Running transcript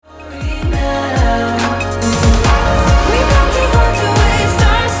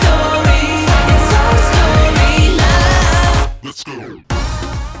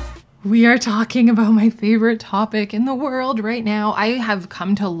we are talking about my favorite topic in the world right now. I have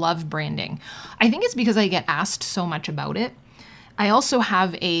come to love branding. I think it's because I get asked so much about it. I also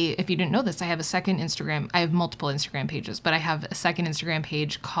have if you didn't know this, I have multiple Instagram pages, but I have a second Instagram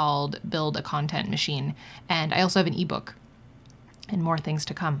page called Build a Content Machine. And I also have an ebook and more things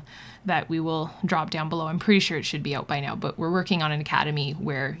to come that we will drop down below. I'm pretty sure it should be out by now, but we're working on an academy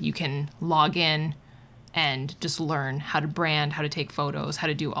where you can log in and just learn how to brand, how to take photos, how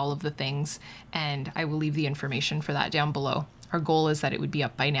to do all of the things. And I will leave the information for that down below. Our goal is that it would be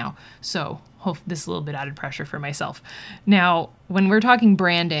up by now. So this is a little bit added pressure for myself. Now, when we're talking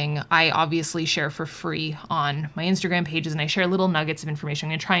branding, I obviously share for free on my Instagram pages, and I share little nuggets of information.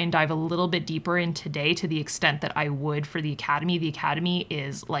 I'm going to try and dive a little bit deeper in today to the extent that I would for the Academy. The Academy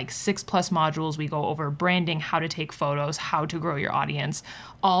is like 6+ modules. We go over branding, how to take photos, how to grow your audience,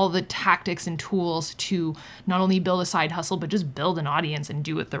 all the tactics and tools to not only build a side hustle, but just build an audience and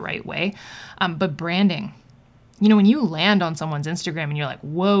do it the right way. But branding, when you land on someone's Instagram and you're like,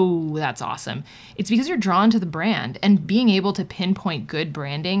 whoa, that's awesome, it's because you're drawn to the brand. And being able to pinpoint good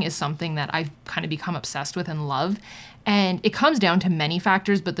branding is something that I've kind of become obsessed with and love. And it comes down to many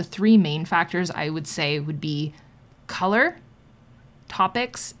factors, but the three main factors I would say would be color,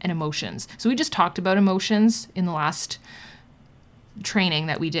 topics, and emotions. So we just talked about emotions in the last training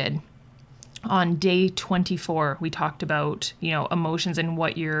that we did. On day 24, we talked about, emotions and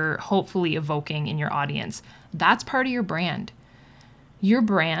what you're hopefully evoking in your audience. That's part of your brand. Your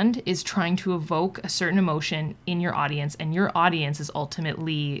brand is trying to evoke a certain emotion in your audience, and your audience is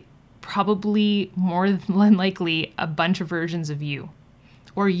ultimately probably more than likely a bunch of versions of you,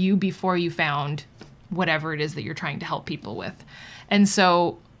 or you before you found whatever it is that you're trying to help people with. And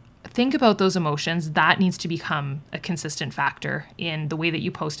so think about those emotions. That needs to become a consistent factor in the way that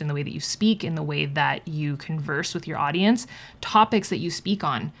you post, in the way that you speak, in the way that you converse with your audience. Topics that you speak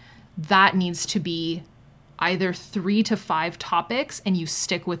on, that needs to be either 3 to 5 topics, and you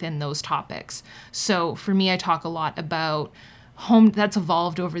stick within those topics. So for me, I talk a lot about home. That's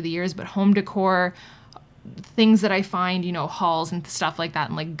evolved over the years, but home decor, things that I find, hauls and stuff like that,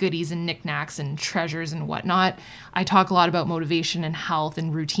 and like goodies and knickknacks and treasures and whatnot. I talk a lot about motivation and health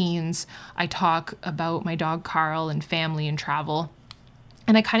and routines. I talk about my dog Carl and family and travel.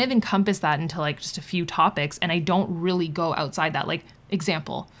 And I kind of encompass that into like just a few topics, and I don't really go outside that. Like,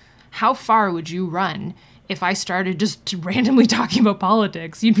 example, how far would you run if I started just randomly talking about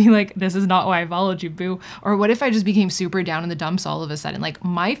politics? You'd be like, this is not why I followed you, boo. Or what if I just became super down in the dumps all of a sudden? Like,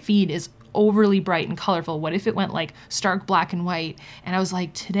 my feed is overly bright and colorful. What if it went like stark black and white and I was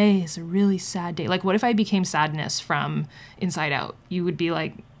like, today is a really sad day? Like, what if I became sadness from Inside Out? You would be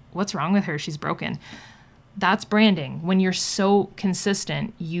like, what's wrong with her? She's broken. That's branding. When you're so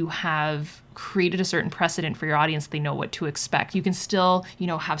consistent, you have created a certain precedent for your audience. They know what to expect. You can still,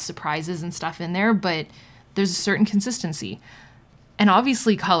 have surprises and stuff in there, but there's a certain consistency. And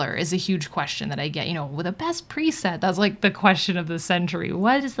obviously color is a huge question that I get, with a best preset. That's like the question of the century.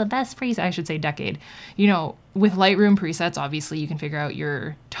 What is the best preset? I should say decade. With Lightroom presets, obviously you can figure out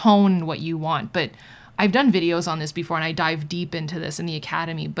your tone and what you want. But I've done videos on this before, and I dive deep into this in the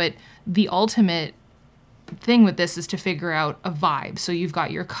Academy. But the ultimate thing with this is to figure out a vibe. So you've got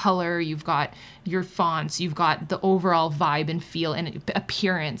your color, you've got your fonts, you've got the overall vibe and feel and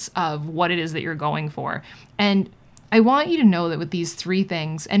appearance of what it is that you're going for. And I want you to know that with these 3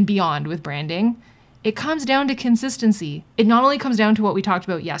 things and beyond with branding, it comes down to consistency. It not only comes down to what we talked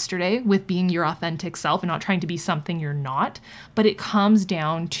about yesterday with being your authentic self and not trying to be something you're not, but it comes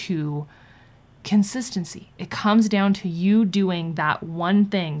down to consistency. It comes down to you doing that one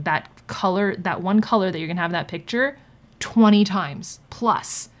thing, that one color that you're going to have in that picture 20 times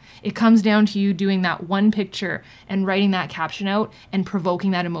plus. It comes down to you doing that one picture and writing that caption out and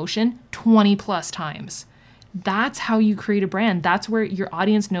provoking that emotion 20 plus times. That's how you create a brand. That's where your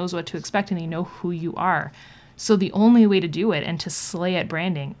audience knows what to expect and they know who you are. So the only way to do it and to slay at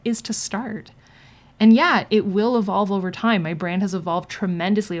branding is to start. And yeah, it will evolve over time. My brand has evolved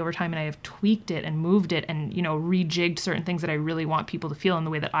tremendously over time, and I have tweaked it and moved it and, rejigged certain things that I really want people to feel in the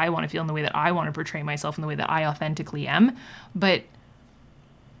way that I want to feel, in the way that I want to portray myself, in the way that I authentically am. But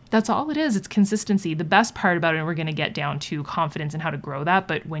that's all it is. It's consistency. The best part about it, and we're going to get down to confidence and how to grow that,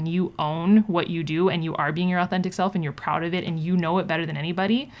 but when you own what you do and you are being your authentic self and you're proud of it and you know it better than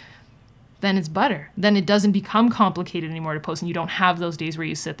anybody, then it's butter. Then it doesn't become complicated anymore to post, and you don't have those days where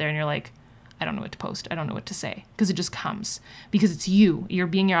you sit there and you're like, I don't know what to post. I don't know what to say, because it just comes because it's you. You're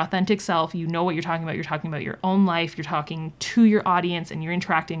being your authentic self. You know what you're talking about. You're talking about your own life. You're talking to your audience and you're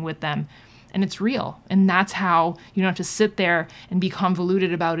interacting with them, and it's real. And that's how you don't have to sit there and be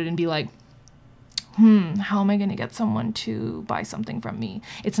convoluted about it and be like, how am I going to get someone to buy something from me?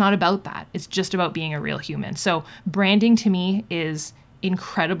 It's not about that. It's just about being a real human. So branding to me is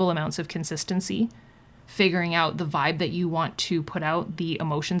incredible amounts of consistency, figuring out the vibe that you want to put out, the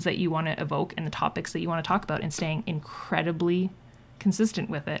emotions that you want to evoke, and the topics that you want to talk about, and staying incredibly consistent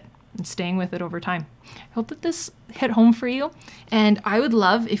with it and staying with it over time. I hope that this hit home for you. And I would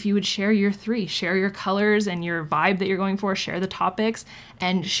love if you would share your 3, share your colors and your vibe that you're going for, share the topics,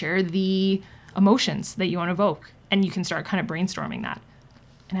 and share the emotions that you want to evoke. And you can start kind of brainstorming that.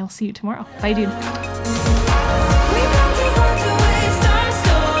 And I will see you tomorrow. Bye, dude.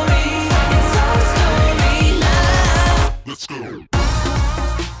 Let's go.